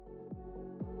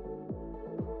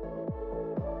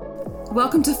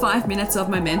Welcome to 5 Minutes of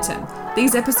Momentum.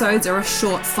 These episodes are a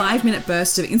short 5-minute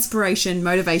burst of inspiration,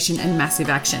 motivation, and massive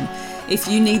action. If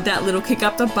you need that little kick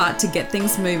up the butt to get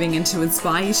things moving and to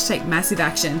inspire you to take massive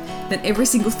action, then every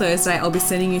single Thursday I'll be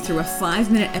sending you through a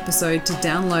 5-minute episode to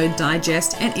download,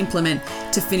 digest, and implement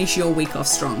to finish your week off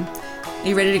strong. Are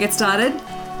you ready to get started?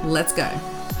 Let's go.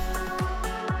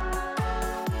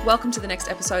 Welcome to the next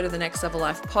episode of the Next Level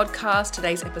Life podcast.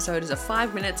 Today's episode is a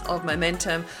 5 minutes of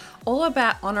momentum, all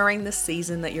about honoring the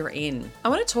season that you're in. I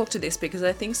want to talk to this because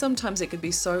I think sometimes it could be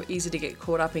so easy to get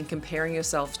caught up in comparing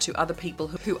yourself to other people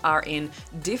who are in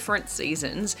different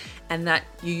seasons, and that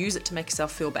you use it to make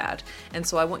yourself feel bad. And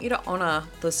so I want you to honor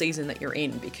the season that you're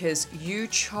in because you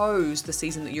chose the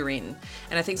season that you're in.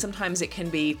 And I think sometimes it can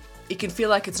feel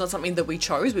like it's not something that we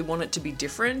chose. We want it to be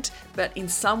different, but in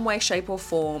some way, shape or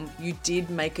form, you did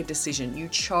make a decision. You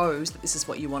chose that this is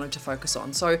what you wanted to focus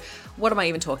on. So what am I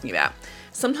even talking about?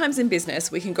 Sometimes in business,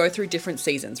 we can go through different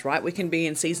seasons, right? We can be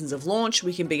in seasons of launch.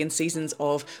 We can be in seasons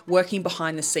of working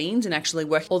behind the scenes and actually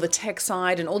work all the tech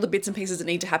side and all the bits and pieces that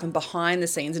need to happen behind the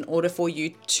scenes in order for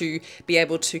you to be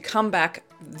able to come back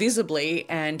visibly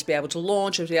and be able to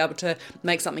launch and be able to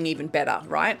make something even better,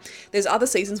 right? There's other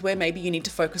seasons where maybe you need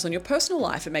to focus on your personal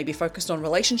life. It may be focused on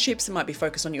relationships. It might be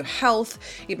focused on your health.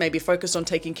 It may be focused on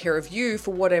taking care of you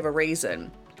for whatever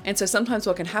reason. And so sometimes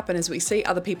what can happen is we see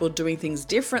other people doing things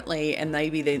differently, and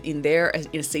maybe they're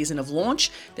in a season of launch,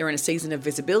 they're in a season of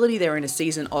visibility, they're in a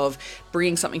season of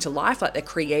bringing something to life, like they're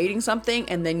creating something,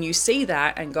 and then you see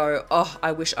that and go, oh,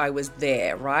 I wish I was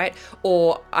there, right?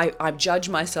 Or I judge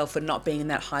myself for not being in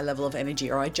that high level of energy,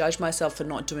 or I judge myself for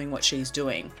not doing what she's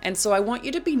doing. And so I want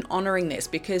you to be honoring this,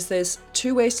 because there's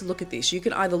two ways to look at this. You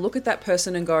can either look at that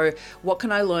person and go, what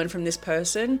can I learn from this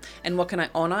person? And what can I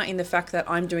honor in the fact that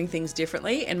I'm doing things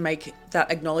differently, and make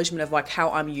that acknowledgement of like how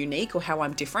I'm unique or how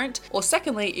I'm different. Or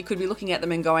secondly, you could be looking at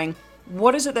them and going,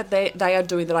 what is it that they are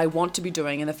doing that I want to be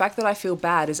doing? And the fact that I feel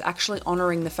bad is actually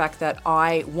honoring the fact that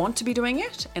I want to be doing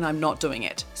it and I'm not doing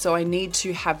it. So I need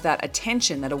to have that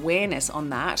attention, that awareness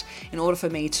on that in order for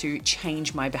me to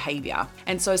change my behavior.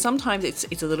 And so sometimes it's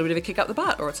a little bit of a kick up the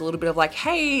butt, or it's a little bit of like,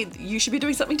 hey, you should be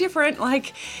doing something different.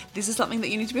 Like, this is something that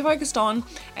you need to be focused on.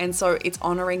 And so it's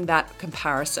honoring that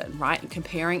comparison, right? And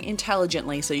comparing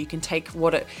intelligently so you can take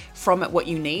from it what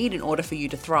you need in order for you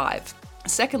to thrive.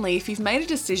 Secondly, if you've made a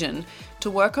decision to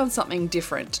work on something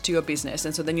different to your business,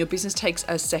 and so then your business takes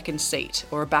a second seat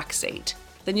or a back seat,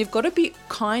 then you've got to be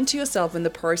kind to yourself in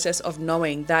the process of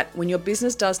knowing that when your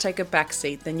business does take a back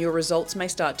seat, then your results may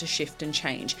start to shift and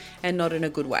change, and not in a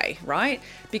good way, right?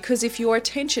 Because if your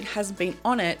attention hasn't been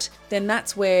on it, then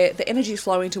that's where the energy is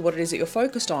flowing to what it is that you're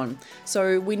focused on.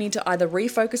 So we need to either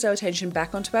refocus our attention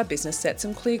back onto our business, set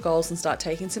some clear goals and start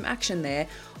taking some action there,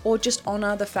 or just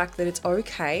honor the fact that it's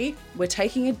okay, we're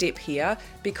taking a dip here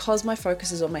because my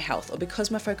focus is on my health, or because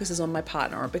my focus is on my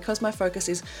partner, or because my focus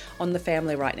is on the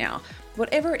family right now.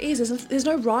 Whatever it is, there's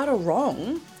no right or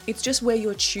wrong. It's just where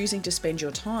you're choosing to spend your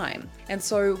time. And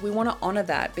so we want to honor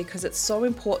that, because it's so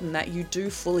important that you do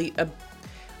fully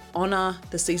honor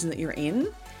the season that you're in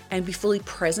and be fully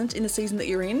present in the season that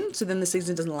you're in. So then the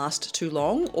season doesn't last too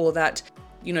long, or that,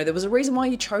 you know, there was a reason why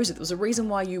you chose it. There was a reason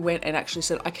why you went and actually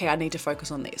said, okay, I need to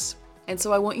focus on this. And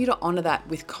so I want you to honor that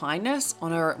with kindness,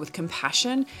 honor it with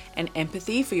compassion and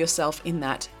empathy for yourself in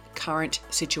that current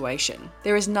situation.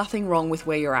 There is nothing wrong with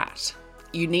where you're at.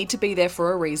 You need to be there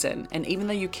for a reason. And even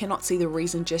though you cannot see the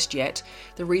reason just yet,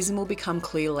 the reason will become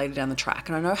clear later down the track.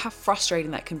 And I know how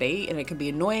frustrating that can be, and it can be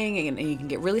annoying, and you can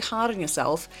get really hard on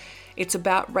yourself. It's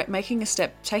about taking a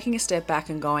step back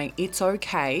and going, it's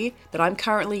okay that I'm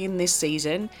currently in this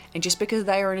season, and just because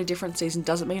they are in a different season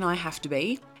doesn't mean I have to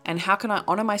be. And how can I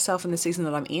honor myself in the season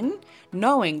that I'm in,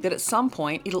 knowing that at some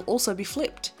point it'll also be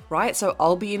flipped, right? So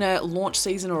I'll be in a launch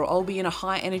season, or I'll be in a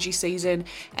high energy season,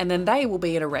 and then they will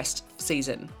be in a rest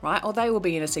season, right? Or they will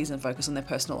be in a season focused on their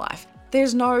personal life.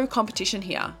 There's no competition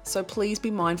here. So please be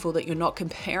mindful that you're not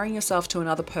comparing yourself to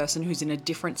another person who's in a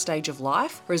different stage of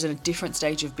life or is in a different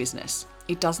stage of business.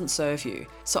 It doesn't serve you.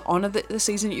 So honor the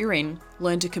season that you're in,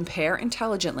 learn to compare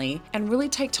intelligently, and really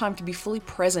take time to be fully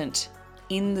present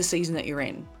in the season that you're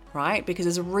in, right? Because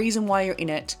there's a reason why you're in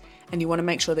it, and you want to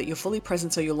make sure that you're fully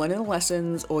present, so you're learning the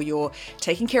lessons, or you're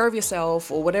taking care of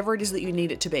yourself, or whatever it is that you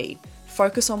need it to be.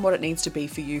 Focus on what it needs to be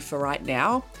for you for right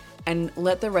now, and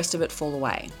let the rest of it fall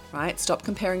away, right? Stop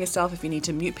comparing yourself. If you need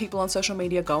to mute people on social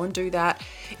media, go and do that.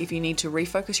 If you need to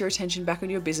refocus your attention back on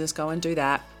your business, go and do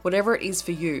that. Whatever it is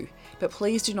for you. But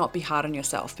please do not be hard on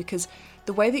yourself, because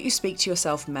the way that you speak to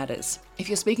yourself matters. If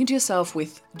you're speaking to yourself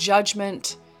with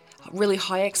judgment, really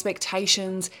high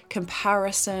expectations,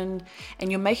 comparison,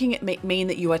 and you're making it mean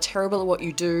that you are terrible at what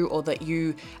you do, or that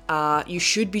you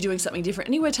should be doing something different.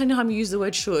 Anywhere anytime you use the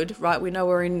word should, right, we know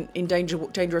we're in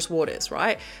dangerous waters,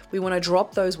 right? We want to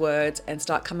drop those words and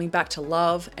start coming back to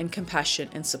love and compassion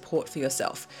and support for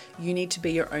yourself. You need to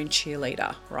be your own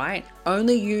cheerleader, right?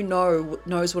 Only you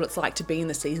knows what it's like to be in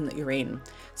the season that you're in.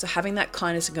 So having that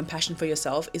kindness and compassion for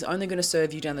yourself is only going to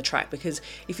serve you down the track, because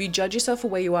if you judge yourself for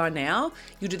where you are now,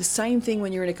 you'll do the same thing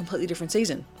when you're in a completely different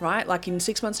season, right? Like in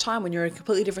 6 months' time, when you're in a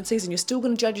completely different season, you're still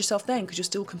going to judge yourself then, because you'll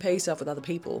still compare yourself with other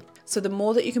people. So the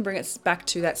more that you can bring it back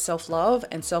to that self-love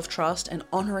and self-trust and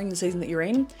honoring the season that you're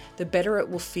in, the better it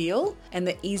will feel and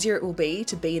the easier it will be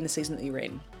to be in the season that you're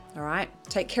in. All right?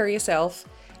 Take care of yourself.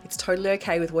 It's totally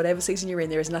okay with whatever season you're in.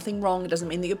 There is nothing wrong. It doesn't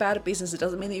mean that you're bad at business. It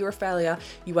doesn't mean that you're a failure.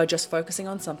 You are just focusing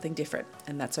on something different,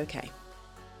 and that's okay.